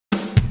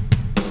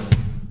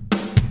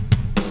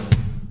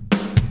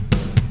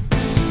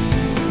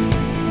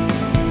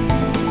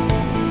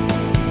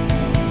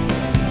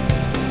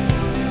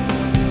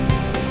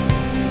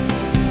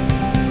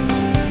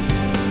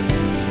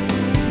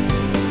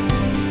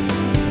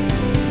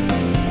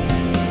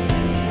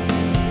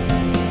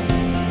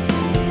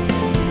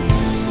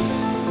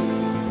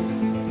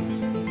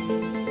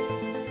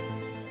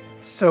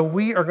So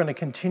we are going to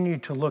continue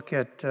to look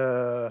at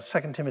 2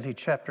 Timothy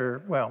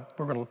we're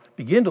going to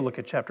begin to look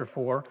at chapter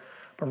 4,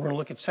 but we're going to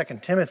look at 2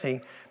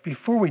 Timothy.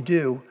 Before we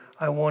do,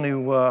 I want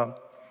to,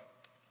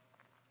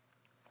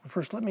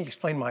 first let me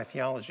explain my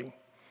theology.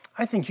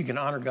 I think you can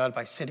honor God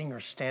by sitting or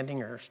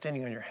standing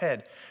on your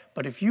head.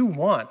 But if you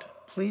want,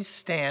 please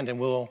stand and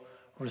we'll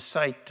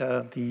recite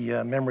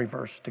the memory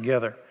verse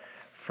together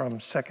from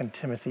 2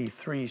 Timothy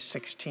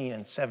 3:16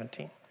 and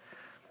 17.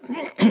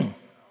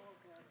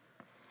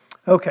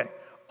 Okay.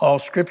 All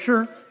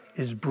Scripture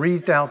is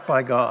breathed out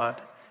by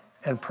God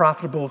and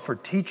profitable for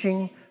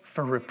teaching,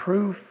 for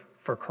reproof,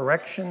 for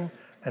correction,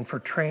 and for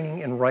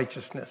training in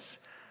righteousness,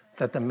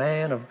 that the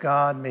man of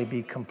God may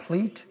be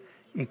complete,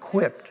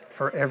 equipped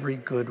for every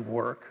good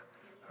work.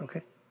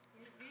 Okay?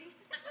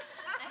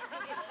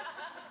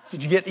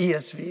 Did you get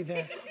ESV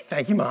there?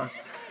 Thank you, Mom.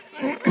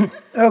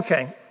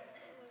 Okay.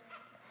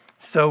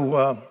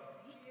 So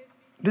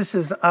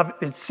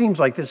it seems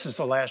like this is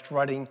the last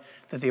writing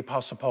that the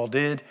Apostle Paul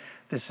did.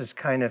 This is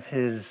kind of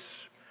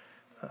his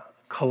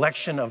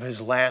collection of his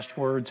last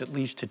words, at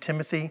least to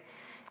Timothy.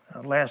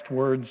 Last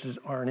words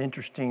are an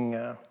interesting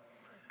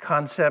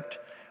concept.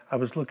 I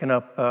was looking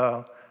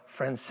up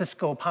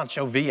Francisco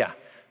Pancho Villa,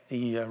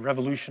 the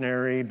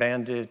revolutionary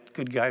bandit,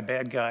 good guy,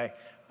 bad guy,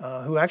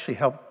 who actually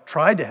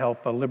tried to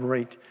help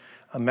liberate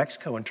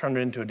Mexico and turn it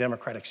into a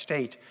democratic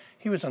state.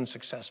 He was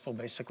unsuccessful,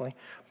 basically.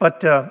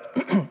 But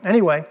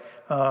anyway,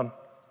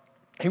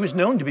 he was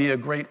known to be a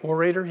great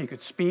orator. He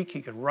could speak,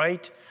 he could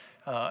write,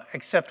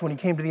 except when he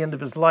came to the end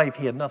of his life,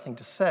 he had nothing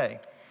to say.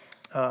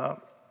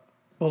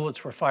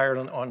 Bullets were fired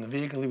on the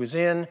vehicle he was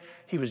in.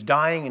 He was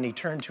dying, and he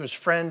turned to his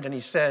friend, and he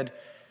said,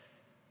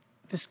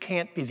 "This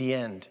can't be the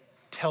end.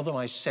 Tell them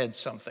I said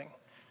something."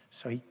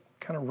 So he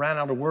kind of ran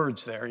out of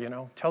words there,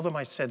 Tell them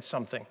I said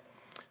something.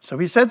 So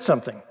he said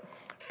something.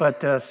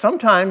 But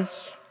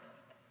sometimes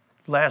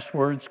last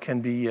words can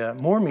be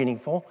more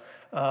meaningful.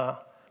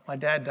 My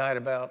dad died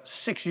about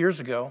 6 years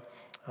ago,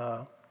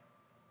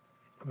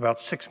 about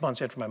 6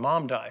 months after my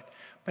mom died.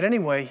 But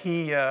anyway,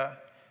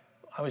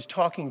 I was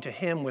talking to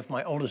him with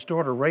my oldest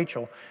daughter,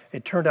 Rachel.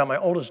 It turned out my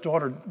oldest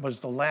daughter was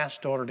the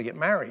last daughter to get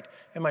married.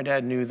 And my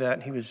dad knew that,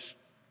 and he was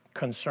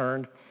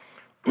concerned.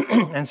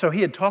 And so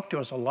he had talked to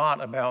us a lot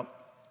about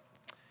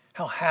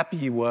how happy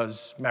he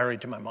was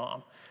married to my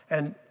mom.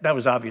 And that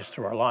was obvious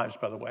through our lives,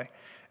 by the way.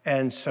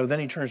 And so then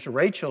he turns to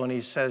Rachel and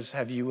he says,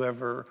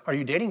 are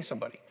you dating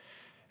somebody?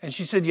 And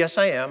she said, "Yes,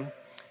 I am."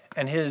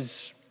 And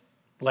his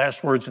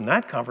last words in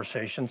that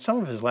conversation,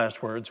 some of his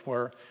last words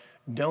were,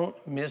 "Don't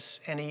miss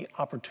any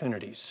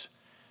opportunities."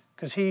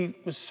 Because he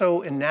was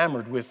so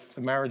enamored with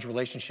the marriage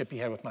relationship he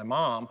had with my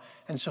mom.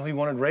 And so he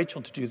wanted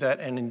Rachel to do that.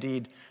 And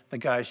indeed, the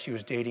guy she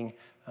was dating,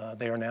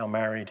 they are now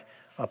married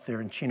up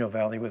there in Chino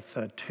Valley with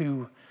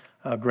 2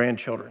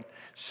 grandchildren.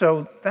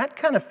 So that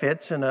kind of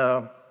fits in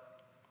a,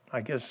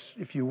 I guess,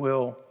 if you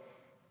will,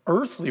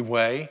 earthly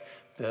way,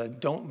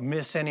 don't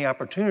miss any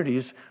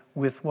opportunities,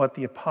 with what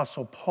the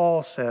Apostle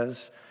Paul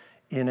says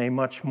in a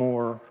much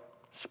more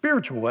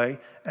spiritual way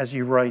as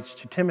he writes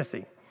to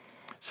Timothy.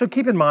 So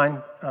keep in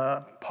mind,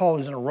 Paul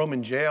is in a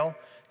Roman jail.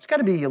 It's got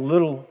to be a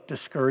little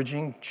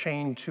discouraging,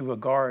 chained to a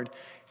guard.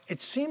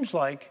 It seems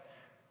like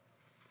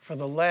for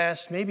the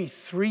last maybe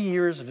 3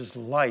 years of his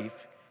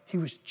life, he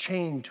was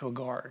chained to a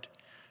guard.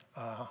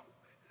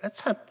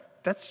 That's kind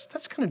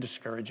of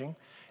discouraging.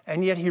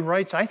 And yet he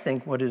writes, I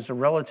think, what is a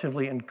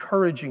relatively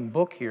encouraging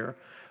book here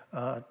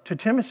to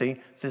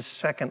Timothy, this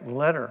second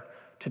letter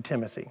to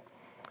Timothy.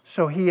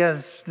 So he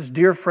has this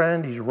dear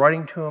friend, he's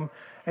writing to him,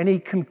 and he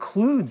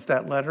concludes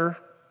that letter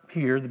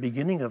here, the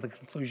beginning of the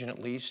conclusion at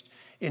least,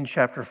 in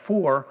chapter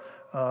 4,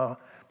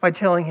 by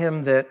telling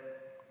him that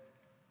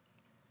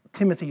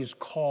Timothy is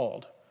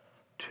called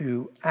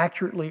to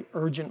accurately,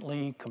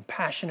 urgently,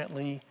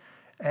 compassionately,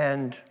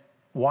 and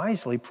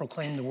wisely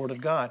proclaim the word of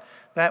God.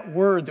 That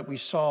word that we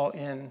saw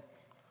in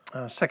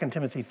 2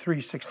 Timothy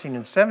 3:16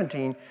 and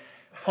 17,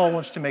 Paul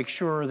wants to make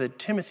sure that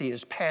Timothy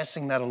is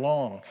passing that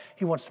along.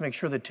 He wants to make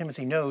sure that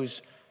Timothy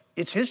knows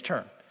it's his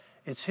turn.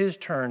 It's his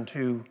turn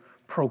to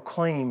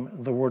proclaim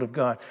the word of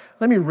God.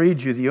 Let me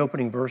read you the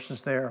opening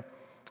verses there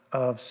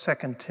of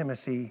 2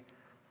 Timothy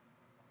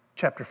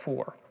chapter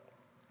 4.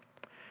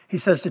 He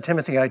says to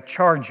Timothy, "I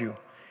charge you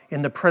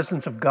in the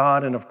presence of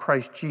God and of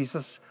Christ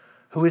Jesus,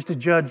 who is to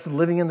judge the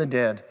living and the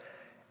dead,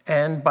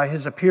 and by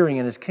his appearing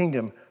in his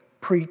kingdom,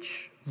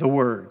 preach the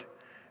word.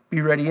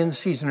 Be ready in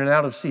season and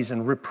out of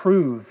season,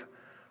 reprove,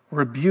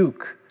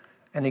 rebuke,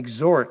 and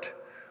exhort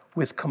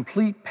with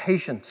complete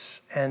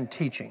patience and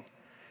teaching."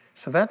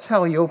 So that's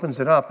how he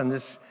opens it up. And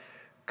this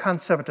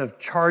concept of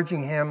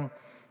charging him,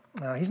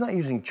 he's not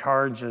using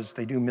charge as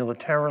they do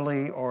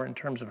militarily or in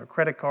terms of a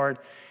credit card.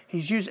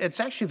 It's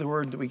actually the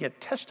word that we get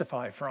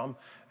testify from,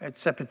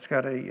 except it's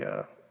got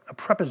a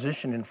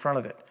preposition in front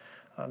of it.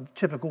 The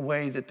typical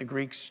way that the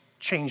Greeks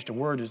changed a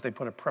word is they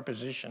put a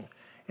preposition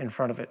in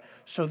front of it.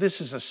 So this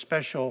is a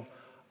special,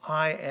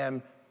 I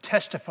am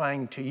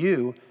testifying to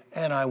you,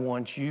 and I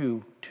want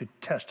you to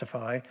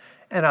testify.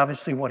 And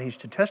obviously what he's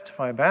to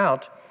testify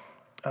about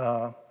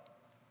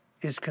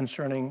is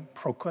concerning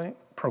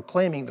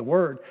proclaiming the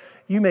word.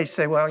 You may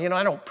say, well,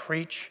 I don't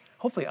preach.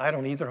 Hopefully I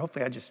don't either.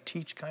 Hopefully I just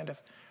teach kind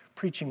of.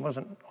 Preaching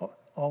wasn't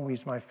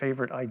always my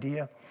favorite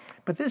idea.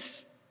 But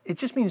it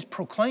just means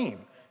proclaim,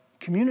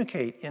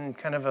 communicate in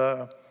kind of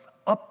a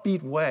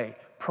upbeat way.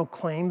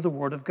 Proclaim the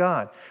word of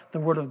God. The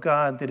word of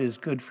God that is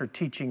good for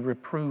teaching,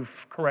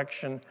 reproof,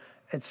 correction,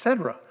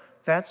 etc.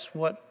 That's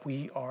what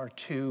we are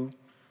to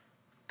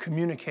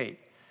communicate.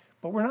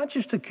 But we're not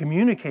just to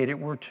communicate it,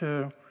 we're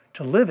to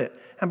live it.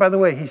 And by the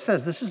way, he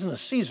says this isn't a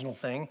seasonal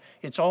thing.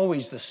 It's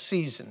always the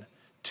season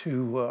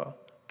to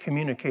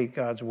communicate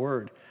God's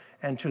word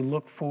and to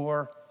look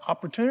for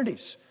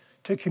opportunities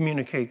to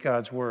communicate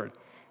God's word.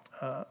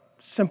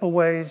 Simple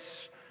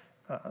ways,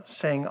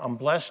 saying I'm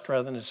blessed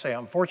rather than to say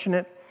I'm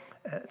fortunate,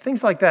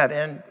 things like that.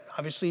 And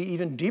obviously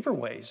even deeper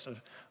ways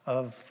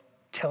of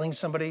telling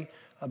somebody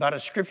about a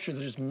scripture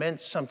that has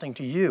meant something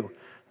to you.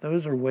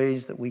 Those are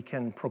ways that we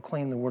can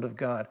proclaim the word of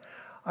God.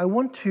 I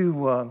want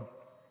to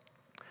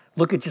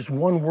look at just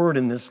one word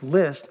in this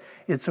list.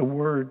 It's a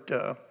word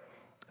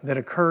that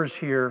occurs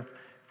here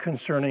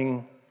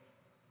concerning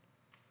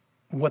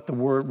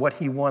what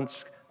he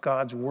wants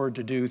God's word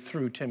to do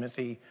through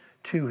Timothy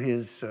to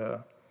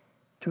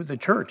the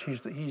church.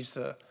 He's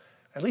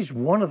at least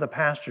one of the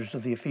pastors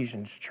of the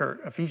Ephesian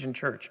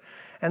church.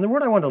 And the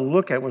word I wanted to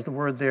look at was the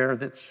word there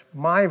that's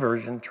my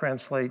version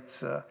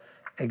translates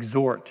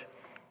exhort.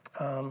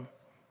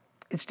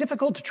 It's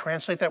difficult to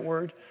translate that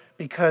word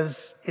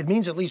because it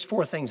means at least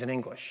 4 things in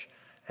English.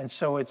 And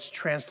so it's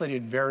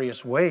translated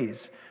various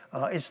ways.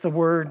 It's the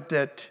word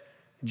that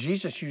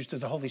Jesus used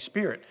as the Holy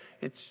Spirit.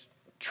 It's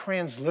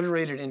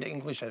transliterated into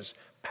English as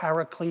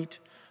paraclete,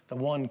 the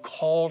one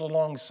called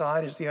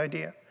alongside is the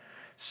idea.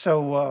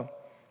 So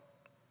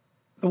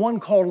the one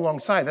called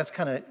alongside, that's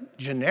kind of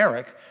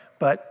generic,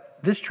 but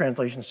this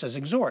translation says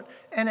exhort.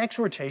 And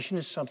exhortation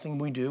is something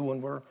we do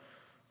when we're,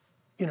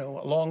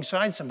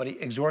 alongside somebody,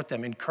 exhort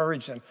them,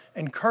 encourage them.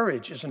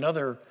 Encourage is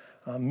another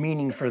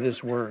meaning for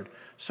this word.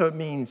 So it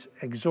means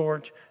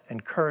exhort,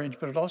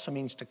 encourage, but it also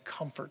means to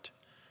comfort.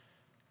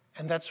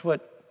 And that's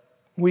what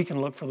we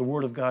can look for the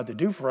word of God to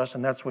do for us,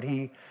 and that's what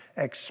he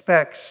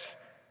expects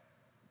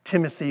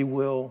Timothy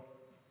will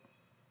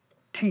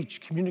teach,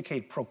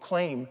 communicate,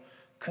 proclaim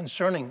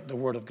concerning the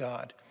word of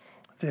God.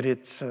 That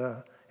it's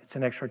an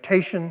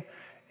exhortation,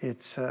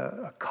 it's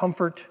a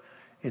comfort,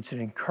 it's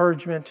an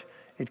encouragement.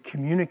 It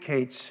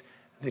communicates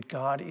that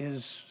God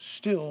is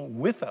still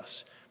with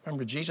us.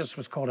 Remember, Jesus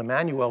was called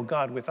Emmanuel,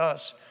 God with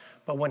us.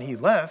 But when he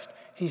left,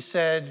 he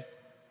said,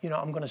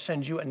 I'm going to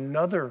send you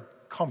another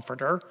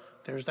comforter.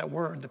 There's that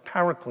word, the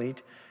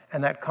paraclete,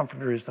 and that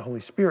comforter is the Holy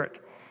Spirit.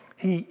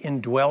 He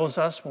indwells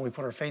us when we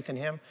put our faith in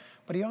him,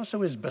 but he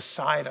also is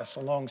beside us,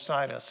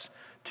 alongside us,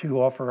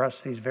 to offer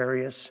us these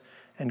various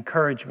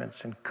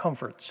encouragements and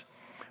comforts.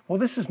 Well,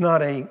 this is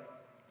not a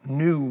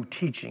new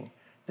teaching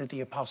that the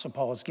Apostle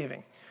Paul is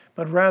giving,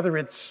 but rather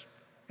it's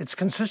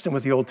consistent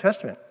with the Old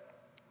Testament.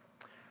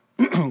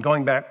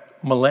 Going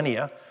back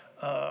millennia,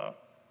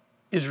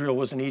 Israel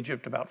was in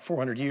Egypt about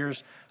 400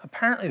 years.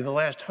 Apparently, the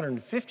last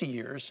 150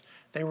 years,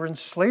 they were in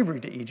slavery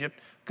to Egypt.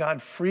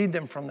 God freed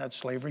them from that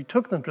slavery,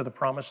 took them to the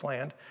Promised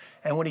Land,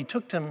 and when he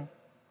took them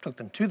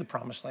to the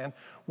Promised Land,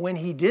 when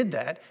he did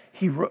that,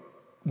 he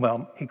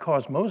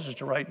caused Moses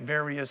to write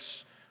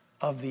various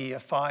of the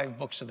 5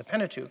 books of the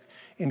Pentateuch,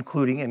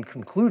 including and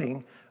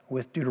concluding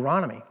with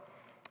Deuteronomy.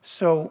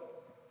 So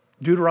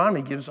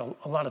Deuteronomy gives a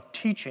lot of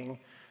teaching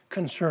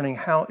concerning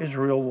how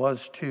Israel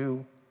was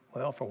to,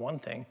 well, for one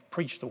thing,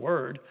 preach the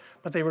word,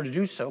 but they were to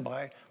do so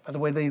by the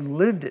way they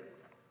lived it.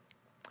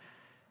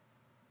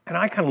 And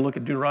I kind of look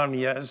at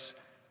Deuteronomy as,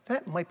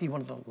 that might be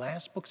one of the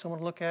last books I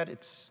want to look at.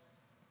 It's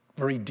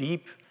very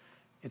deep.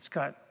 It's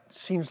got,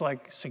 seems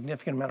like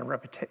significant amount of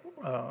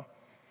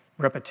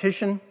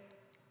repetition.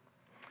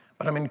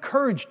 But I'm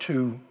encouraged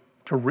to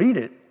read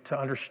it, to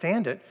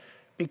understand it,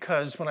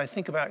 because when you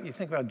think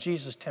about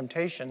Jesus'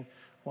 temptation,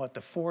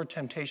 the 4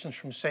 temptations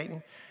from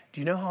Satan, do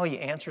you know how he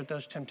answered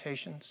those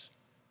temptations?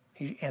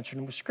 He answered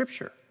them with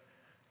Scripture.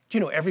 Do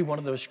you know every one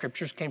of those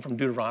Scriptures came from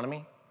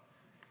Deuteronomy?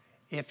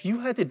 If you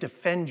had to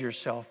defend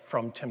yourself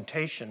from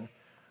temptation,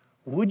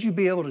 would you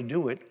be able to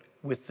do it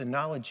with the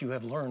knowledge you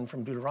have learned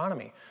from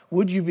Deuteronomy?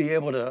 Would you be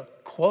able to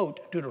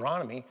quote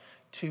Deuteronomy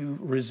to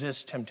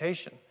resist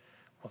temptation?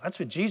 Well, that's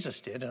what Jesus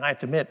did, and I have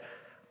to admit,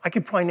 I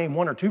could probably name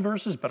 1 or 2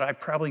 verses, but I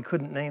probably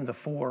couldn't name the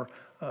 4,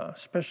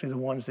 especially the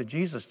ones that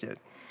Jesus did.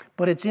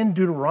 But it's in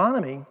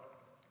Deuteronomy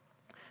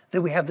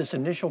that we have this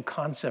initial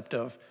concept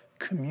of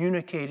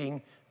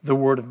communicating the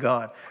Word of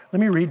God. Let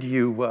me read to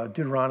you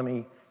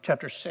Deuteronomy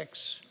chapter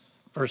 6,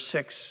 verse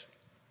 6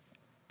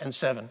 and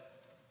 7.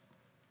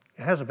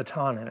 It has a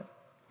baton in it.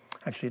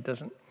 Actually, it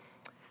doesn't.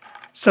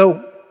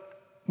 So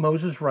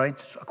Moses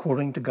writes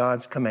according to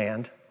God's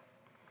command.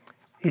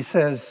 He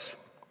says,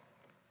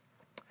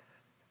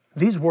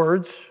 "These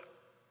words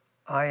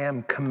I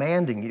am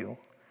commanding you,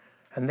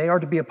 and they are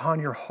to be upon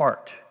your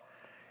heart,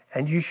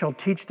 and you shall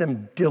teach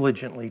them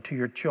diligently to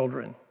your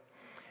children,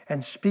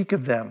 and speak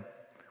of them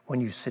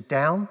when you sit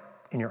down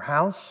in your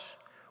house,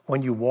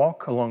 when you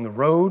walk along the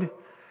road,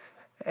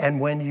 and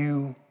when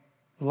you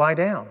lie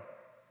down,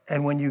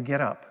 and when you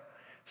get up.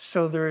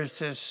 So there is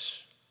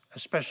this,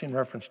 especially in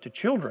reference to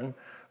children,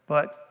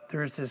 but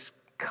there's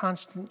this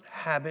constant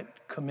habit,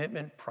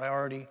 commitment,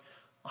 priority.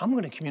 I'm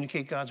going to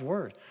communicate God's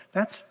word.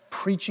 That's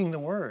preaching the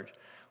word.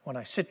 When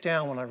I sit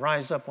down, when I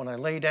rise up, when I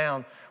lay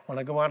down, when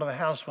I go out of the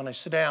house, when I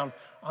sit down,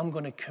 I'm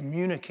going to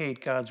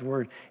communicate God's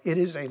word. It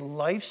is a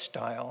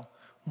lifestyle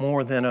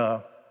more than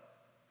a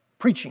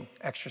preaching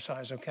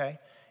exercise, okay?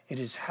 It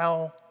is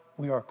how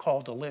we are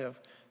called to live,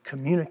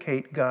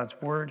 communicate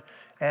God's word.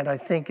 And I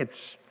think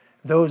it's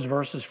those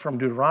verses from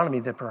Deuteronomy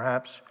that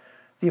perhaps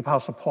the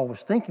Apostle Paul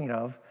was thinking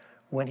of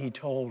when he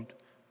told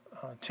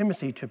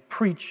Timothy to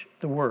preach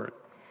the word.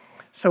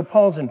 So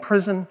Paul's in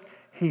prison.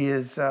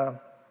 He's got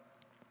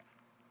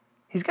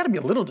to be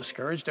a little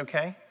discouraged,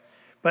 okay?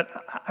 But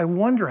I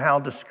wonder how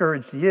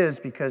discouraged he is,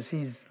 because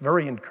he's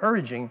very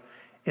encouraging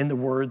in the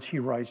words he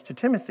writes to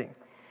Timothy.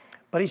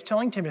 But he's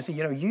telling Timothy,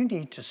 you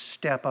need to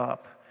step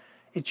up.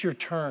 It's your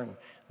turn.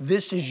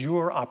 This is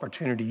your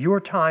opportunity. Your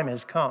time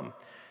has come.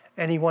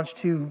 And he wants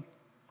to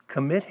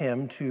commit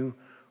him to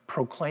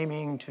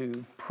proclaiming,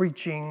 to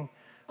preaching,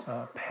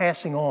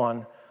 passing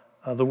on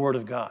the word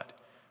of God.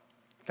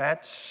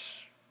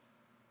 That's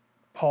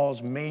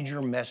Paul's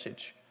major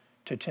message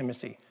to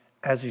Timothy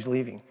as he's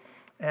leaving.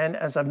 And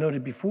as I've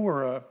noted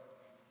before,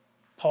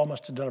 Paul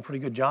must have done a pretty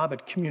good job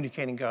at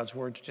communicating God's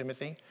word to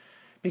Timothy,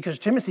 because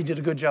Timothy did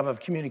a good job of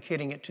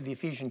communicating it to the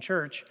Ephesian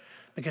church,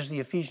 because the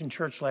Ephesian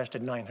church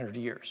lasted 900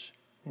 years.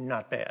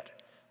 Not bad.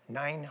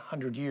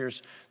 900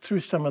 years through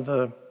some of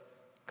the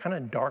kind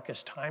of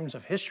darkest times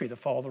of history, the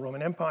fall of the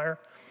Roman Empire,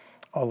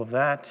 all of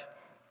that,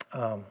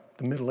 the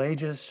Middle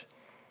Ages.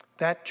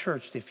 That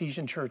church, the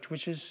Ephesian church,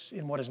 which is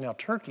in what is now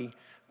Turkey,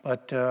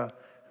 but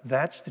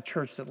that's the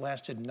church that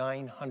lasted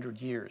 900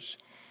 years.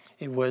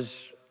 It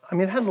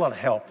had a lot of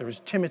help. There was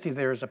Timothy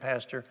there as a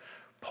pastor.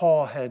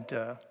 Paul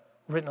had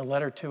written a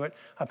letter to it.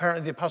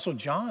 Apparently the Apostle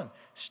John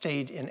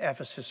stayed in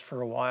Ephesus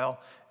for a while.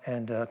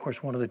 And of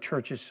course, one of the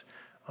churches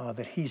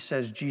that he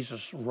says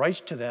Jesus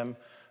writes to them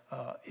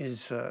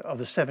is, of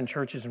the 7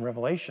 churches in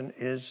Revelation,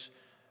 is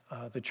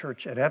the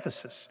church at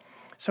Ephesus.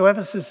 So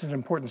Ephesus is an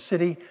important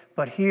city,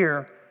 but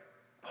here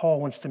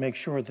Paul wants to make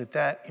sure that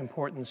that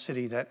important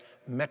city, that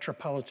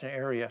metropolitan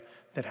area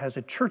that has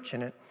a church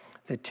in it,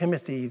 that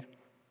Timothy,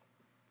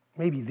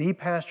 maybe the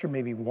pastor,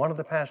 maybe one of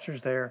the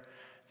pastors there,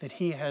 that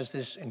he has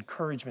this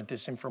encouragement,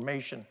 this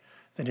information,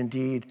 that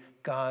indeed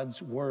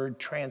God's word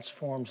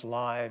transforms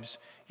lives.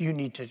 You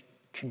need to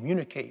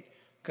communicate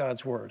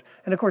God's word.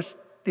 And of course,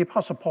 the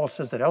Apostle Paul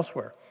says that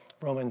elsewhere.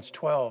 Romans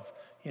 12,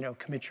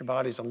 commit your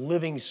bodies a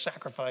living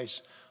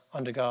sacrifice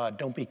unto God.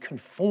 Don't be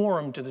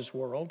conformed to this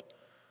world,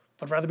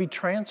 but rather be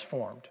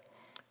transformed.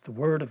 The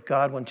word of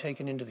God, when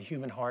taken into the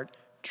human heart,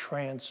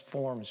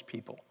 transforms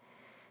people.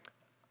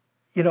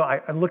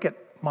 I look at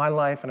my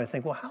life and I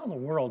think, well, how in the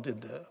world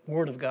did the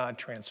word of God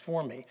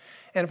transform me?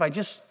 And if I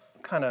just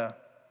kind of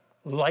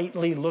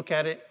lightly look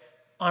at it,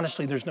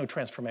 honestly, there's no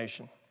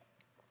transformation.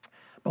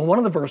 But one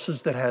of the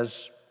verses that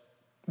has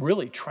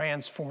really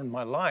transformed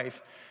my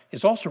life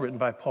is also written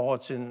by Paul.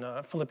 It's in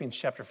Philippians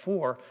chapter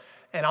 4.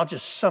 And I'll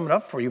just sum it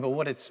up for you, but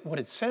what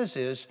it says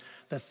is,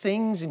 the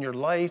things in your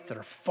life that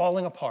are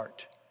falling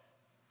apart,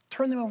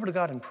 turn them over to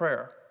God in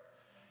prayer,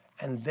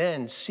 and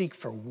then seek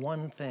for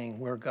one thing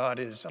where God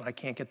is, and I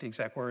can't get the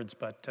exact words,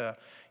 but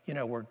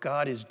where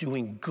God is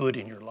doing good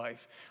in your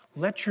life.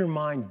 Let your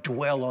mind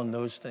dwell on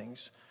those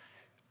things.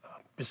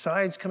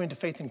 Besides coming to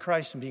faith in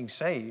Christ and being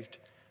saved,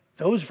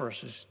 those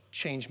verses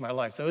changed my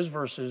life. Those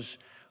verses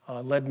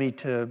led me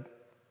to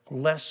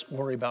less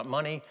worry about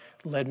money,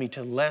 led me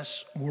to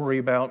less worry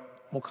about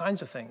all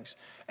kinds of things,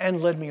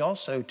 and led me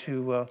also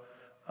to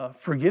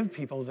forgive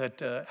people that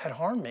had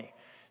harmed me.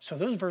 So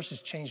those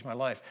verses changed my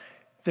life.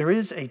 There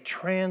is a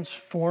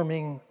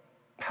transforming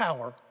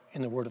power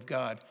in the Word of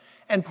God.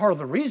 And part of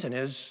the reason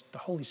is the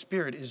Holy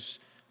Spirit is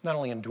not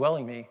only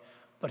indwelling me,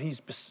 but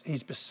He's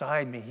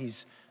beside me.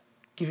 He's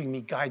giving me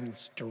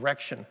guidance,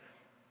 direction,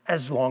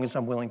 as long as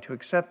I'm willing to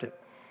accept it.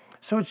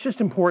 So it's just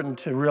important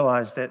to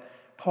realize that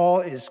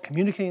Paul is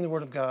communicating the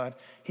Word of God.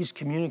 He's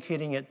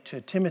communicating it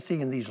to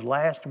Timothy in these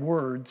last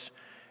words,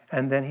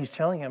 and then he's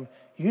telling him,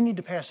 you need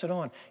to pass it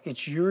on.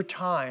 It's your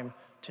time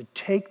to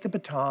take the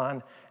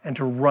baton and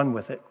to run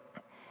with it.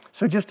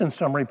 So just in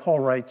summary, Paul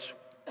writes,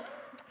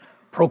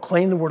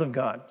 proclaim the word of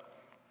God.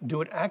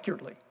 Do it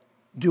accurately.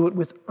 Do it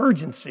with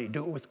urgency.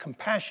 Do it with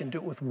compassion. Do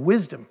it with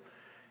wisdom.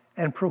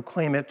 And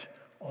proclaim it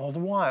all the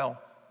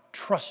while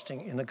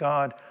trusting in the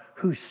God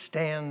who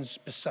stands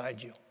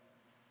beside you.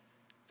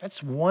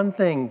 That's one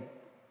thing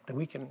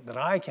that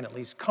I can at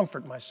least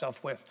comfort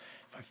myself with.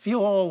 If I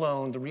feel all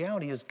alone, the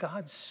reality is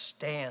God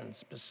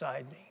stands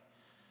beside me.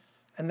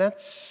 And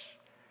that's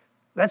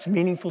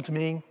meaningful to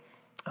me.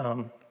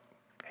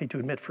 Hate to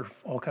admit for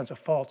all kinds of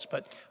faults,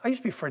 but I used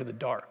to be afraid of the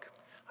dark.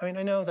 I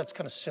know that's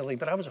kind of silly,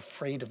 but I was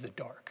afraid of the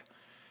dark.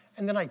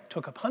 And then I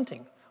took up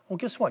hunting. Well,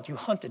 guess what? You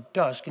hunt at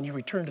dusk and you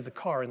return to the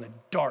car in the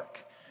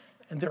dark.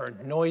 And there are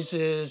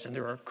noises and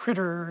there are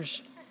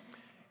critters.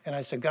 And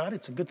I said, God,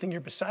 it's a good thing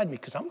you're beside me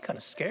because I'm kind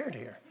of scared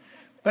here.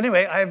 But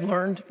anyway, I've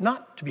learned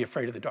not to be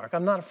afraid of the dark.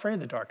 I'm not afraid of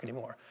the dark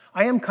anymore.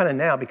 I am kind of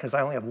now because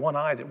I only have one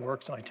eye that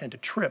works and I tend to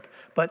trip.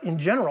 But in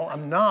general,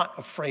 I'm not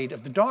afraid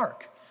of the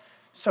dark.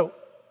 So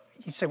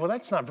you say, well,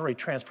 that's not very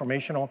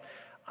transformational.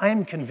 I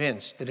am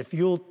convinced that if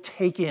you'll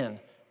take in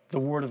the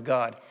Word of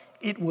God,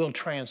 it will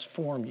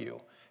transform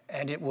you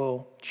and it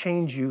will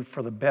change you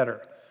for the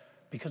better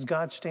because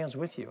God stands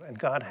with you and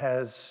God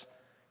has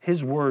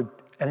His Word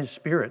and His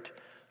Spirit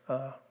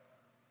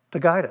to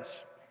guide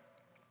us.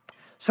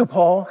 So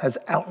Paul has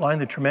outlined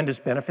the tremendous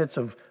benefits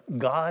of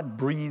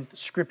God-breathed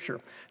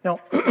Scripture. Now,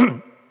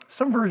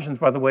 some versions,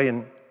 by the way,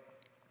 in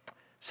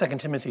 2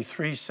 Timothy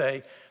 3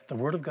 say the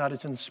Word of God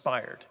is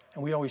inspired.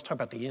 And we always talk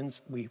about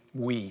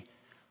we,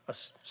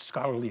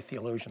 scholarly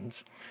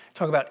theologians,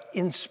 talk about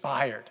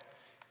inspired.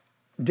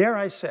 Dare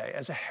I say,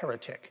 as a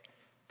heretic,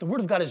 the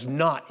Word of God is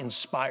not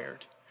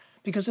inspired.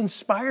 Because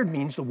inspired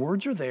means the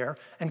words are there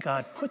and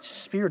God puts His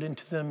Spirit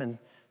into them and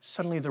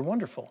suddenly they're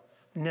wonderful.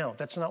 No,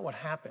 that's not what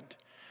happened.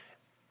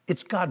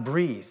 It's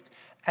God-breathed.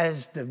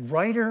 As the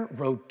writer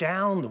wrote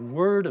down the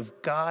Word of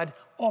God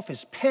off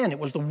his pen, it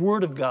was the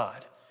Word of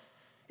God.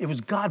 It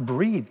was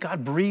God-breathed.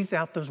 God breathed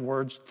out those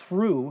words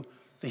through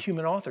the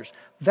human authors.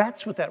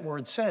 That's what that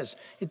word says.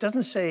 It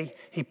doesn't say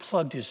He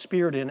plugged His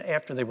Spirit in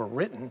after they were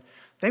written.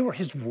 They were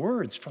His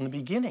words from the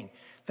beginning.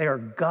 They are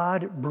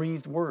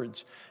God-breathed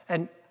words.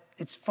 And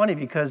it's funny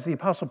because the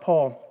Apostle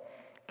Paul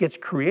gets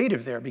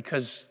creative there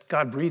because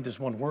God-breathed is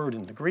one word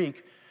in the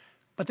Greek,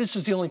 but this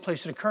is the only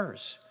place it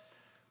occurs.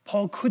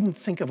 Paul couldn't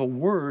think of a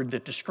word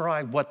that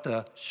described what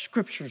the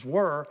Scriptures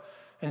were,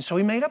 and so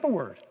he made up a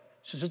word.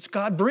 He says it's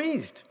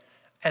God-breathed,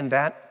 and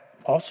that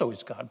also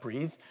is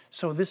God-breathed.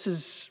 So this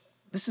is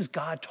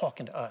God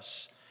talking to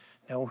us.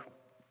 Now,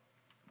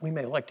 we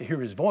may like to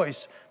hear His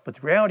voice, but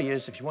the reality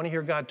is if you want to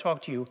hear God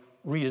talk to you,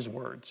 read His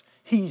words.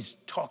 He's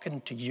talking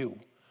to you.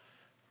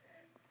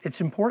 It's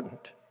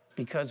important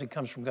because it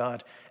comes from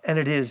God, and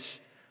it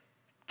is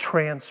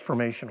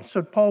transformational.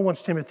 So Paul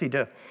wants Timothy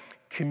to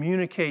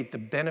communicate the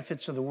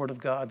benefits of the Word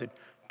of God, the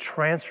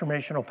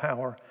transformational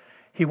power.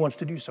 He wants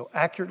to do so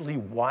accurately,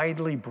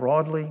 widely,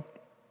 broadly,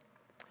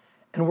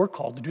 and we're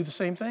called to do the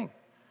same thing.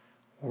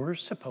 We're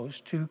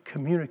supposed to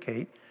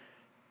communicate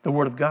the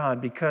Word of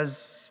God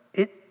because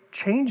it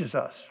changes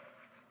us.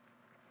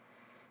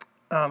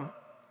 I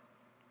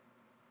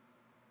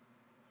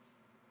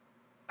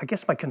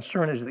guess my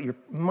concern is that you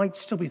might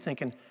still be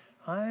thinking,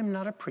 I'm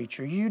not a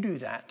preacher, you do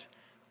that.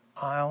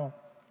 I'll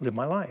live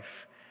my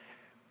life.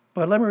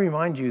 But let me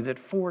remind you that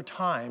 4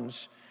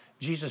 times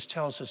Jesus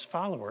tells His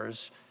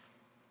followers,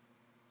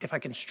 if I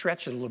can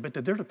stretch it a little bit,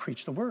 that they're to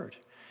preach the Word.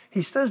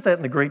 He says that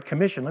in the Great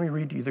Commission. Let me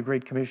read to you the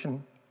Great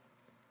Commission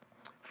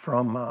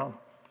from, what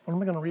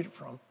am I going to read it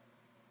from?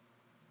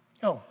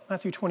 Oh,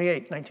 Matthew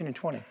 28, 19 and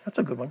 20. That's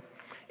a good one.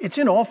 It's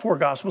in all 4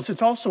 Gospels.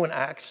 It's also in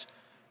Acts.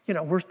 You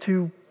know, we're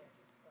to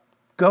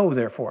go,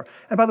 therefore.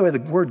 And by the way, the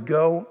word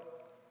go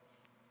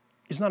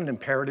is not an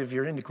imperative.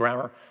 You're into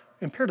grammar.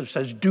 Imperative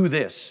says do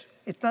this.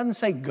 It doesn't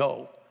say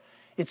go.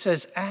 It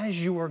says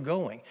as you are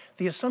going.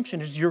 The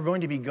assumption is you're going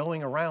to be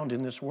going around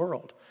in this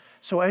world.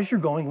 So as you're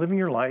going, living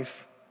your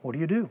life, what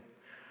do?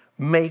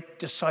 Make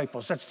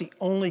disciples. That's the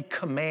only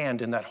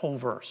command in that whole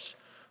verse.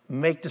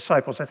 Make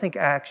disciples. I think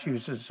Acts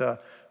uses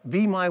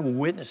be my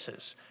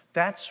witnesses.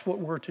 That's what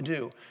we're to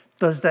do.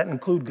 Does that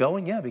include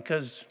going? Yeah,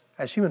 because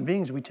as human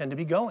beings, we tend to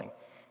be going.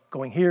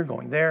 Going here,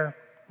 going there,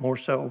 more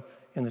so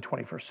in the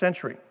 21st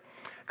century.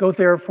 Go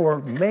therefore,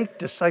 make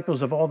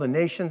disciples of all the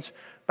nations,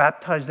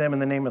 baptize them in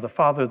the name of the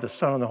Father, the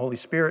Son, and the Holy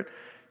Spirit,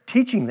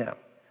 teaching them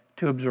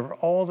to observe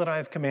all that I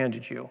have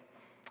commanded you.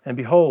 And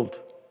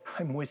behold,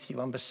 I'm with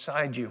you, I'm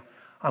beside you,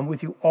 I'm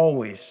with you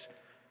always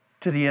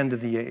to the end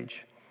of the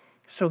age.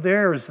 So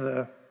there's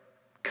the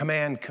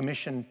command,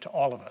 commission to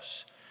all of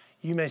us.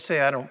 You may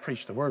say, I don't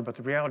preach the word, but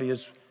the reality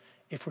is,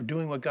 if we're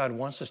doing what God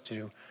wants us to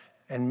do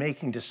and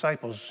making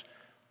disciples,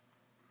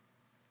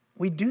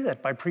 we do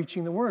that by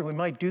preaching the word. We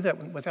might do that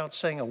without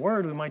saying a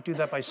word. We might do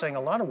that by saying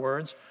a lot of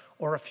words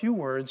or a few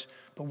words,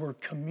 but we're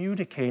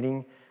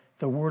communicating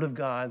the Word of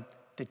God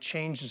that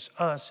changes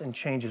us and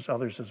changes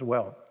others as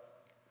well.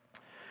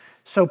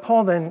 So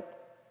Paul then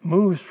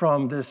moves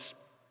from this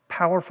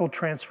powerful,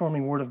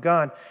 transforming Word of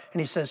God, and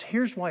he says,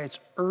 here's why it's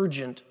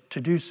urgent to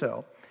do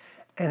so.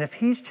 And if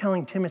he's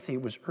telling Timothy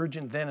it was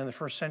urgent then in the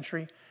first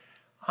century,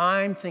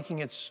 I'm thinking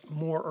it's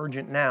more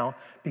urgent now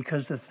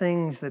because the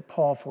things that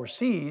Paul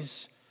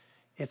foresees,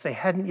 if they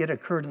hadn't yet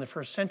occurred in the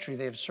first century,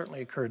 they have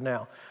certainly occurred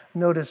now.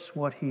 Notice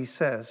what he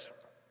says,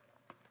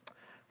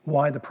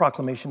 why the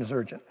proclamation is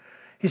urgent.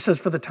 He says,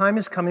 for the time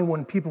is coming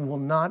when people will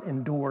not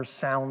endure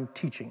sound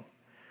teaching.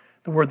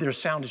 The word there,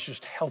 sound, is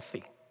just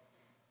healthy.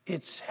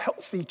 It's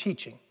healthy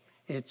teaching.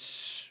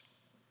 It's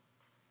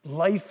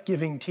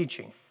life-giving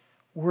teaching.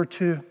 We're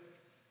to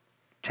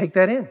take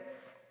that in.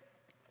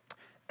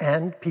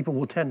 And people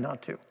will tend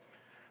not to.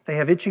 They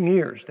have itching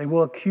ears. They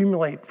will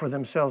accumulate for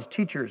themselves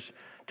teachers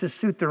to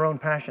suit their own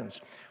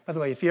passions. By the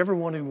way, if you ever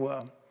want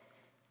to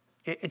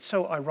It's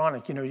so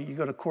ironic. You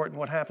go to court and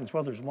what happens?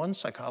 Well, there's one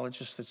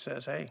psychologist that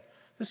says, hey,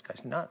 this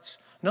guy's nuts.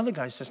 Another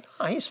guy says,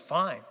 no, he's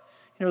fine.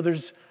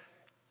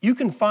 You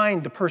can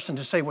find the person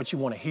to say what you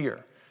want to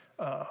hear.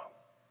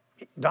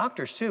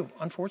 Doctors, too,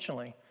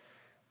 unfortunately.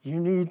 You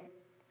need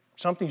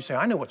something you say,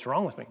 I know what's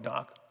wrong with me,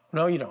 doc.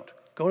 No, you don't.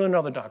 Go to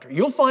another doctor.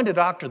 You'll find a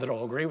doctor that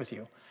will agree with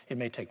you. It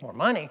may take more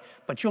money,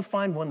 but you'll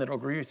find one that will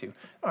agree with you.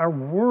 Our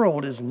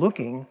world is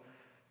looking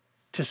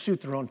to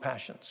suit their own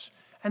passions.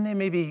 And they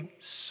may be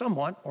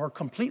somewhat or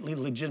completely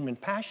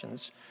legitimate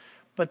passions,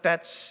 but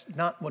that's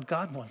not what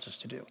God wants us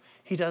to do.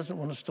 He doesn't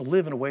want us to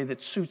live in a way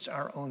that suits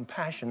our own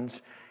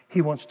passions.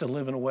 He wants to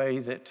live in a way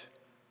that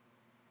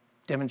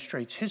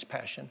demonstrates his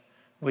passion,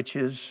 which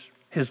is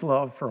his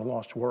love for a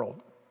lost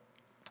world.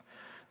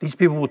 These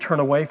people will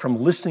turn away from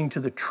listening to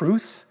the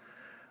truth.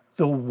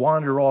 They'll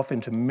wander off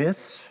into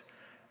myths.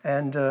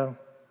 And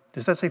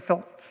does that say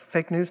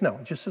fake news? No,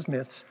 it just says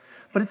myths.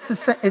 But it's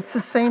the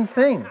same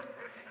thing.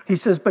 He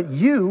says, but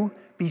you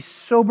be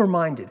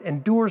sober-minded,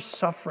 endure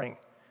suffering.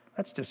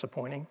 That's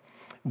disappointing.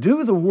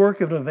 Do the work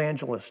of an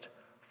evangelist.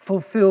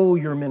 Fulfill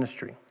your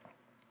ministry.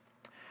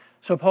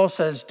 So Paul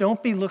says,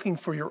 don't be looking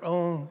for your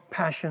own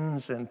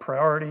passions and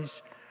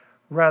priorities.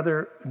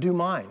 Rather, do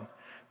mine.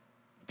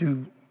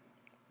 Do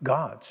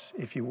God's,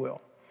 if you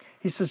will.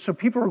 He says, so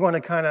people are going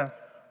to kind of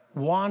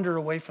wander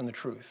away from the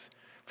truth.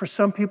 For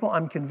some people,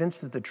 I'm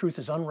convinced that the truth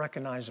is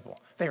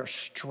unrecognizable. They are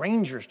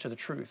strangers to the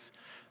truth.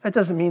 That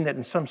doesn't mean that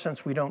in some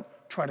sense we don't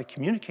try to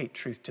communicate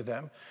truth to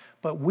them,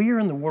 but we are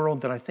in the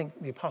world that I think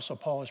the Apostle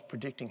Paul is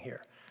predicting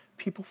here.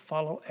 People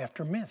follow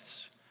after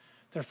myths.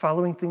 They're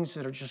following things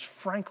that are just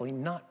frankly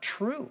not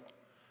true,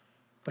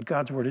 but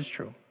God's word is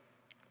true.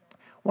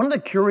 One of the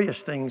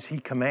curious things he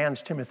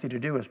commands Timothy to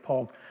do as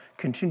Paul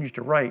continues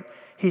to write,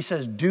 he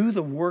says, do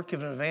the work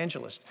of an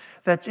evangelist.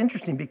 That's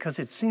interesting because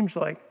it seems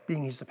like,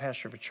 being he's the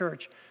pastor of a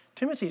church,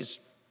 Timothy is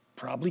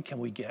probably, can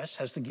we guess,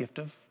 has the gift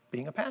of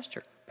being a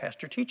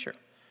pastor-teacher.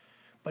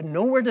 But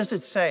nowhere does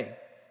it say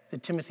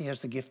that Timothy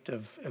has the gift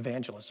of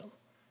evangelism.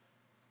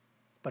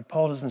 But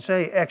Paul doesn't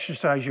say,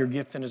 exercise your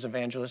gift as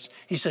evangelist.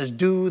 He says,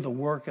 do the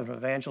work of an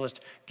evangelist.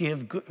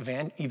 Give good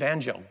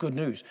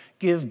news.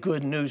 Give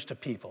good news to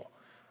people.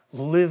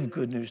 Live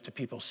good news to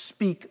people.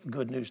 Speak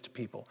good news to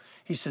people.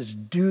 He says,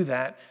 do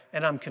that,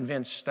 and I'm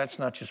convinced that's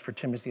not just for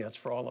Timothy, that's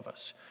for all of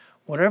us.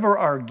 Whatever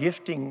our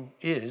gifting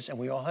is, and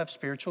we all have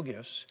spiritual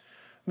gifts,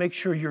 make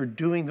sure you're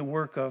doing the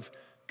work of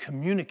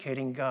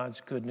communicating God's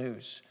good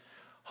news.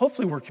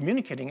 Hopefully we're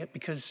communicating it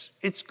because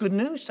it's good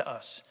news to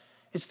us.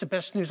 It's the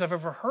best news I've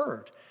ever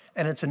heard,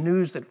 and it's a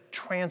news that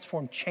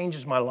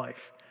changes my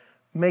life,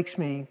 makes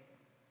me,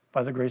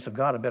 by the grace of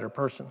God, a better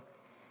person.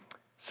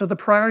 So the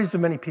priorities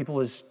of many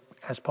people is,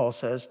 as Paul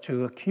says,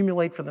 to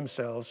accumulate for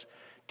themselves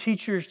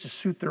teachers to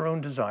suit their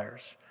own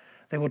desires.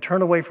 They will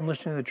turn away from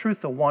listening to the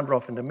truth. They'll wander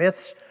off into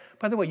myths.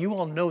 By the way, you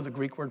all know the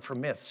Greek word for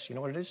myths. You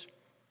know what it is?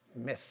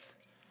 Myth.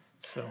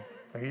 So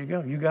there you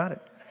go. You got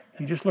it.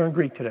 You just learned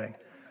Greek today.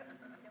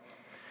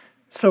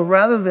 So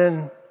rather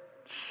than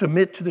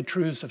submit to the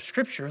truths of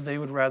Scripture, they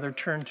would rather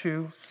turn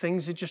to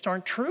things that just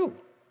aren't true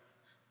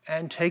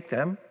and take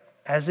them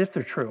as if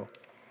they're true.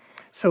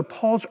 So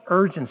Paul's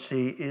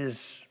urgency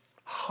is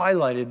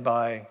highlighted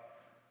by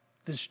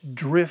this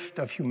drift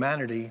of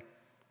humanity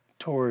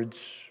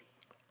towards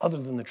other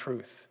than the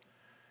truth.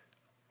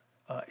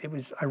 It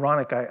was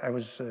ironic. I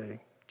was a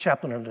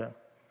chaplain at an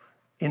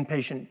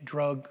inpatient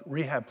drug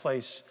rehab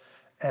place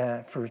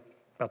for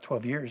about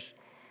 12 years,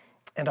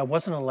 and I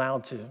wasn't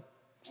allowed to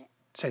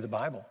say the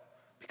Bible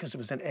because it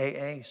was an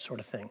AA sort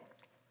of thing.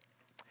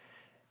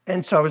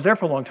 And so I was there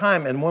for a long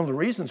time, and one of the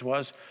reasons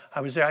was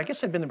I was there, I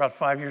guess I'd been there about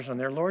 5 years on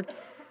there, Lord,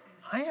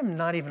 I am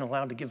not even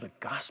allowed to give the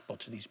gospel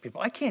to these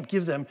people. I can't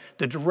give them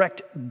the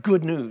direct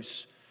good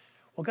news.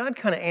 Well, God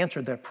kind of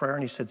answered that prayer,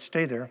 and he said,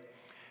 stay there,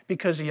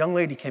 because a young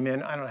lady came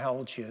in. I don't know how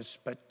old she is,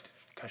 but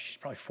gosh, she's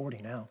probably 40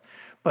 now.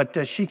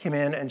 But she came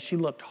in, and she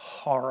looked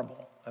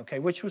horrible, okay,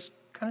 which was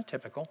kind of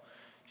typical.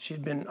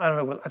 She'd been, I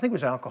don't know, I think it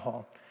was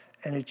alcohol,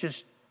 and it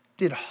just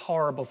did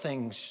horrible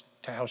things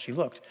to how she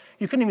looked.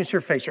 You couldn't even see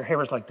her face. Her hair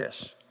was like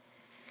this.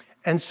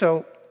 And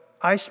so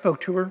I spoke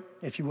to her,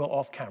 if you will,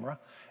 off camera,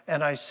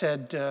 and I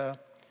said,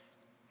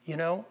 you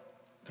know,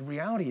 the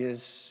reality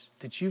is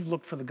that you've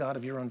looked for the God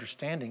of your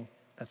understanding.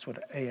 That's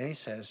what AA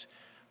says.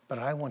 But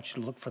I want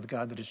you to look for the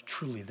God that is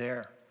truly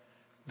there,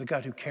 the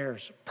God who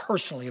cares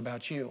personally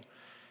about you.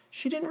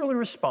 She didn't really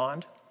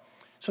respond.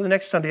 So the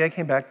next Sunday I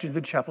came back to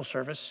the chapel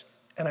service,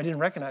 and I didn't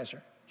recognize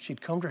her.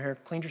 She'd combed her hair,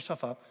 cleaned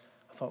herself up.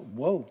 I thought,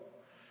 whoa.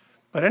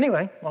 But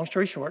anyway, long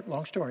story short,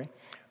 long story.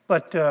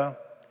 But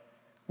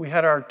we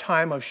had our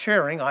time of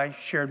sharing. I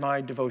shared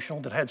my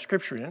devotional that had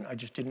scripture in it. I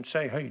just didn't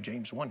say, hey,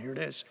 James 1, here it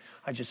is.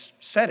 I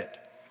just said it.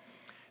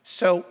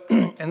 So,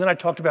 and then I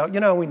talked about, you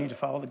know, we need to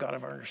follow the God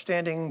of our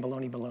understanding,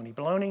 baloney, baloney,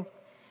 baloney.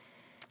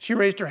 She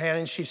raised her hand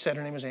and she said,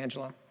 her name was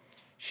Angela.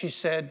 She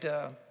said,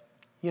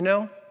 you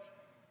know,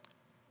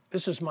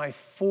 this is my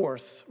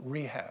 4th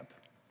rehab,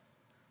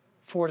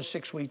 4 to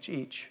 6 weeks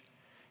each.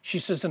 She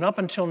says, and up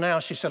until now,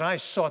 she said, I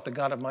sought the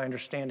God of my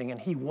understanding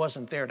and he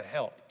wasn't there to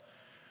help.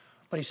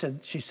 But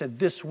she said,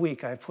 this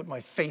week I've put my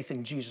faith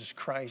in Jesus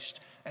Christ,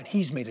 and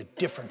he's made a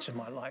difference in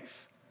my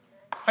life.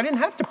 I didn't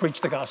have to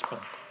preach the gospel.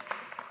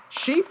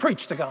 She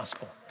preached the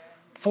gospel.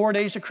 4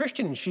 days a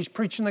Christian, and she's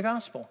preaching the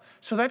gospel.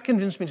 So that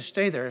convinced me to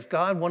stay there. If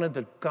God wanted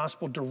the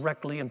gospel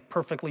directly and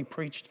perfectly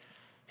preached,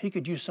 he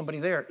could use somebody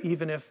there,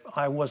 even if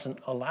I wasn't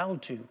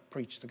allowed to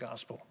preach the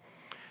gospel.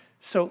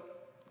 So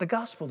the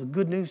gospel, the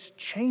good news,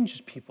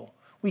 changes people.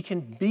 We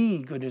can be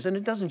good news, and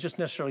it doesn't just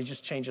necessarily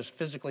just change us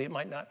physically. It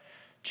might not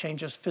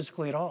change us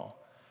physically at all,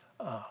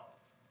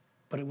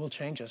 but it will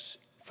change us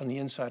from the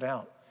inside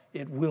out.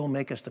 It will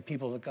make us the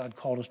people that God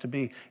called us to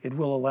be. It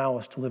will allow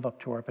us to live up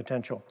to our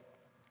potential.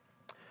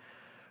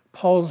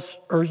 Paul's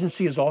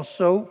urgency is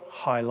also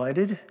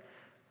highlighted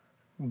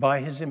by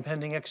his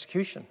impending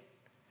execution.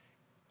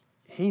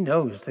 He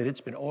knows that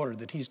it's been ordered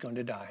that he's going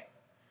to die.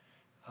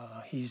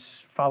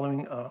 He's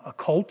following a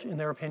cult, in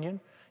their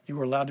opinion. You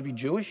were allowed to be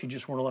Jewish, you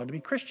just weren't allowed to be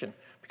Christian,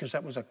 because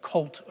that was a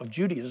cult of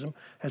Judaism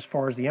as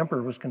far as the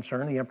emperor was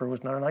concerned. The emperor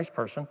was not a nice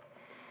person.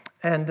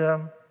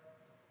 And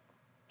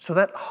so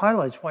that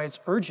highlights why it's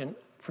urgent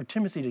for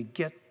Timothy to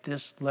get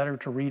this letter,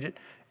 to read it,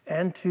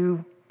 and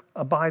to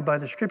abide by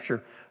the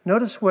scripture.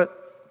 Notice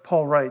what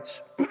Paul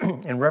writes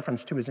in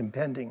reference to his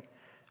impending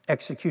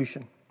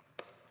execution.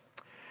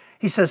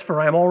 He says, "For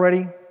I am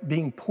already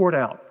being poured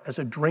out as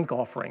a drink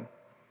offering,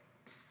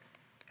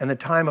 and the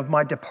time of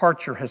my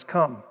departure has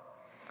come.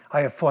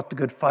 I have fought the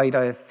good fight,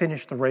 I have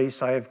finished the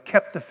race, I have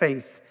kept the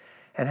faith,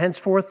 and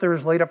henceforth there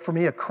is laid up for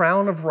me a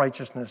crown of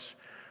righteousness,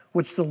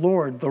 which the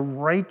Lord, the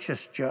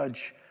righteous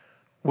judge,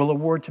 will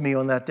award to me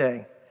on that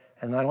day,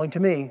 and not only to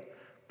me,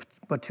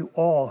 but to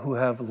all who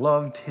have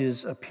loved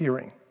his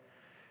appearing."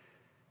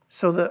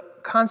 So the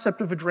concept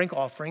of a drink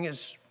offering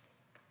is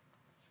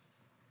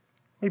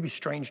maybe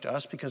strange to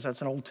us because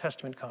that's an Old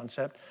Testament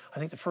concept. I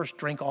think the first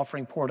drink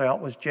offering poured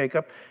out was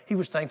Jacob. He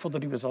was thankful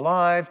that he was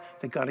alive,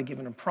 that God had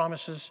given him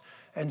promises,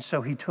 and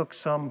so he took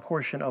some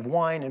portion of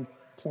wine and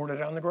poured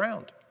it on the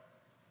ground.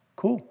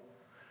 Cool.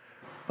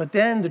 But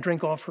then the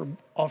drink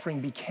offering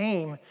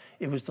became,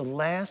 it was the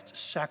last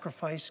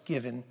sacrifice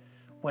given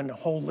when the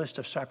whole list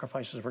of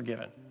sacrifices were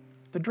given.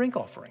 The drink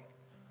offering.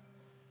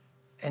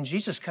 And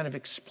Jesus kind of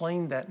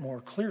explained that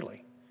more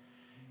clearly.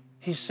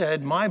 He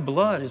said, my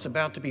blood is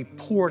about to be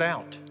poured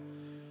out.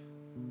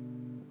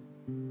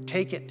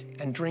 Take it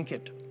and drink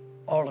it,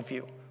 all of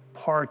you.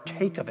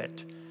 Partake of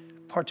it.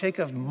 Partake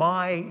of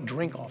my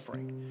drink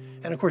offering.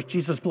 And of course,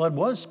 Jesus' blood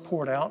was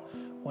poured out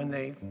when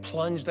they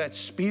plunged that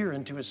spear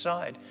into his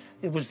side.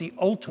 It was the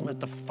ultimate,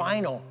 the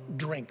final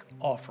drink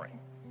offering.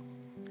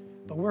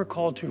 But we're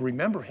called to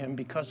remember him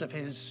because of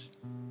his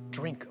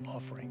drink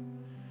offering.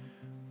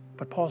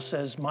 But Paul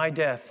says, my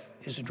death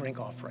is a drink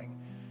offering.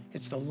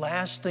 It's the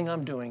last thing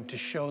I'm doing to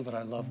show that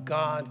I love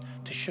God,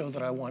 to show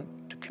that I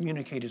want to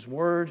communicate his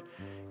word.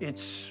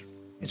 It's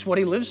what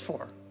he lives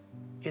for.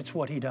 It's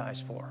what he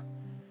dies for,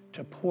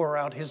 to pour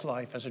out his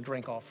life as a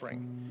drink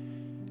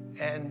offering.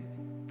 And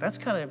that's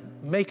kind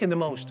of making the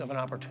most of an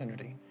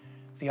opportunity,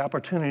 the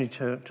opportunity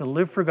to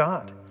live for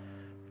God,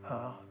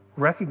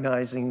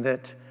 recognizing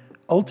that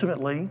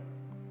ultimately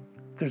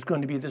there's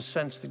going to be this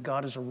sense that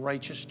God is a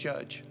righteous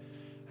judge.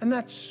 And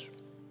that's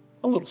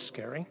a little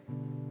scary.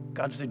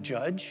 God's the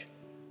judge.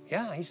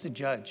 Yeah, he's the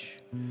judge.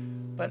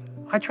 But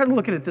I try to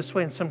look at it this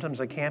way, and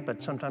sometimes I can't,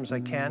 but sometimes I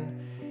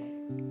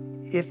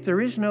can. If there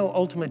is no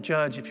ultimate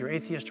judge, if you're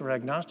atheist or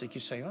agnostic, you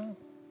say, well,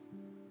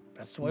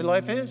 that's the way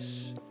life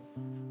is.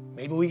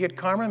 Maybe we get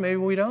karma, maybe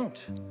we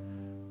don't.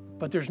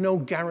 But there's no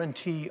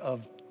guarantee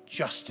of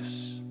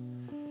justice.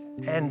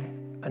 And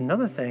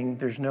another thing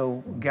there's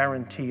no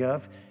guarantee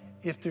of,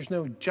 if there's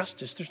no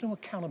justice, there's no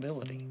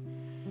accountability.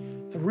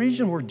 The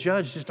reason we're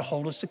judged is to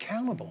hold us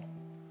accountable.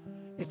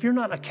 If you're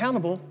not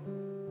accountable,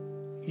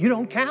 you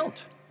don't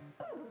count.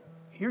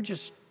 You're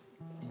just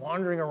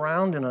wandering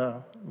around in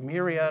a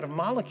myriad of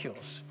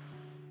molecules.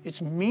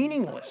 It's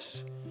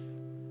meaningless.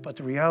 But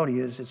the reality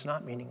is it's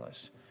not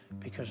meaningless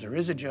because there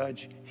is a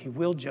judge. He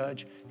will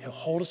judge. He'll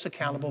hold us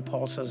accountable,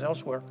 Paul says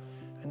elsewhere,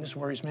 and this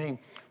worries me,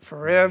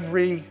 for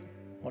every,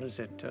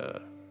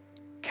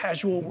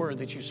 casual word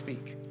that you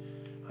speak.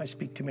 I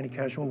speak too many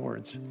casual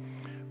words.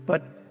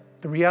 But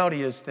the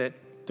reality is that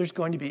there's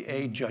going to be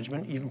a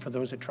judgment, even for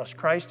those that trust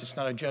Christ. It's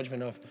not a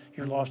judgment of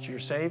you're lost or you're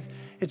saved.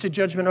 It's a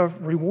judgment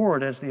of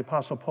reward, as the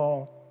Apostle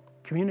Paul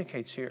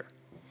communicates here.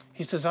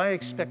 He says, I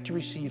expect to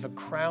receive a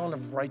crown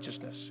of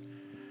righteousness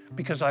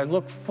because I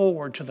look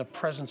forward to the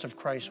presence of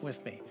Christ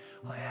with me.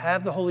 I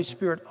have the Holy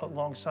Spirit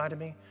alongside of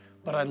me,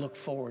 but I look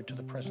forward to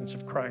the presence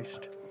of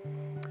Christ.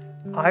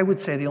 I would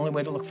say the only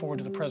way to look forward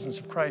to the presence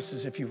of Christ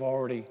is if you've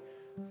already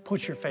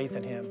put your faith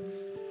in him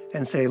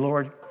and say,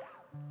 Lord,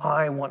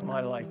 I want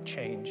my life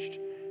changed.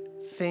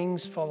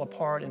 Things fall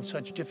apart in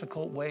such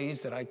difficult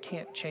ways that I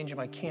can't change them,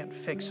 I can't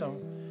fix them,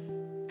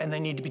 and they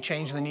need to be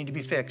changed and they need to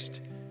be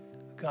fixed.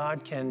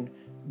 God can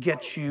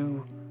get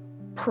you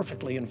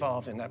perfectly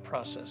involved in that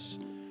process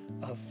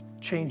of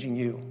changing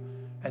you.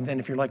 And then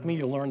if you're like me,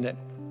 you'll learn that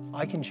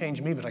I can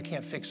change me, but I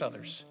can't fix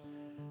others.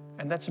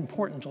 And that's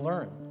important to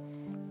learn.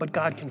 But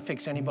God can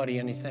fix anybody,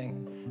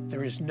 anything.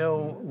 There is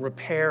no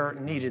repair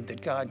needed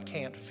that God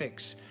can't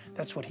fix.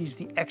 That's what he's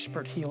the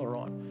expert healer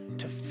on,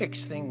 to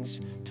fix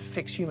things, to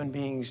fix human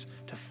beings,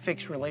 to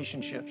fix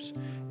relationships.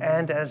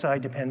 And as I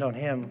depend on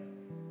him,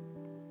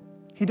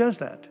 he does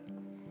that.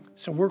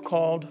 So we're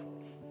called,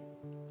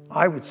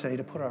 I would say,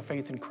 to put our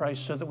faith in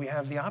Christ so that we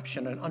have the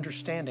option and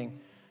understanding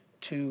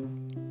to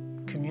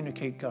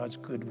communicate God's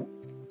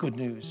good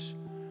news.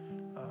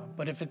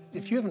 But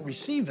if you haven't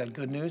received that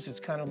good news, it's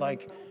kind of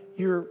like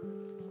you're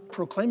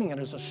proclaiming it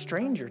as a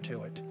stranger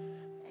to it.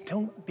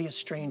 Don't be a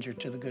stranger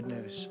to the good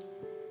news.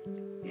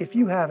 If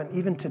you haven't,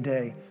 even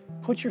today,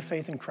 put your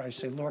faith in Christ.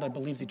 Say, Lord, I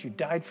believe that you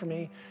died for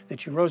me,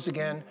 that you rose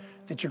again,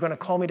 that you're going to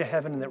call me to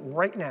heaven, and that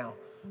right now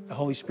the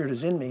Holy Spirit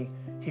is in me.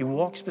 He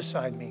walks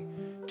beside me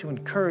to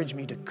encourage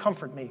me, to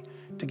comfort me,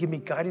 to give me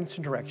guidance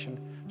and direction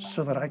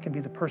so that I can be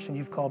the person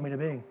you've called me to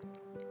be.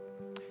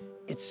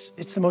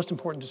 It's the most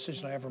important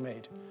decision I ever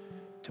made,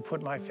 to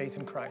put my faith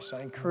in Christ.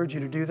 I encourage you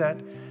to do that.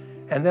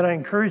 And then I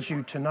encourage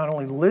you to not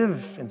only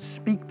live and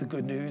speak the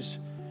good news,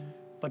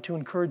 but to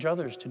encourage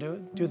others to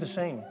do the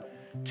same,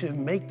 to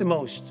make the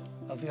most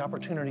of the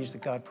opportunities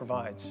that God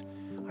provides.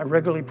 I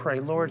regularly pray,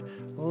 Lord,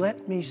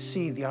 let me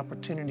see the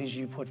opportunities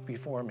you put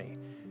before me,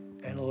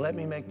 and let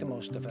me make the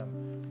most of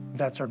them.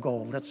 That's our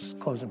goal. Let's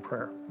close in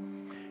prayer.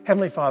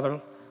 Heavenly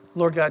Father,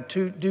 Lord God,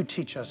 do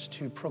teach us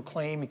to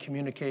proclaim and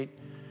communicate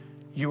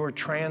your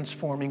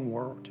transforming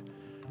word.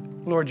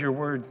 Lord, your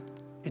word,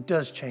 it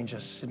does change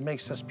us. It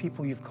makes us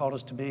people you've called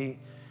us to be.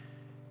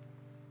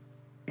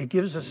 It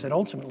gives us it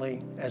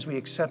ultimately, as we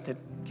accept it,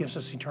 gives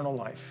us eternal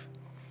life.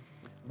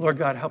 Lord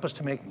God, help us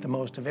to make the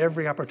most of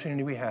every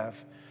opportunity we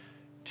have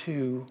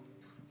to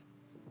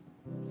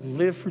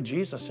live for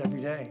Jesus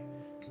every day,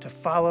 to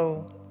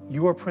follow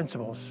your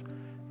principles,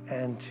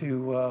 and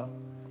to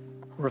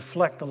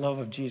reflect the love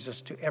of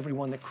Jesus to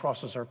everyone that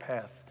crosses our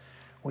path.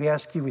 We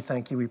ask you, we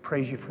thank you, we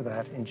praise you for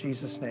that. In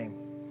Jesus' name,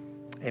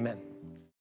 amen.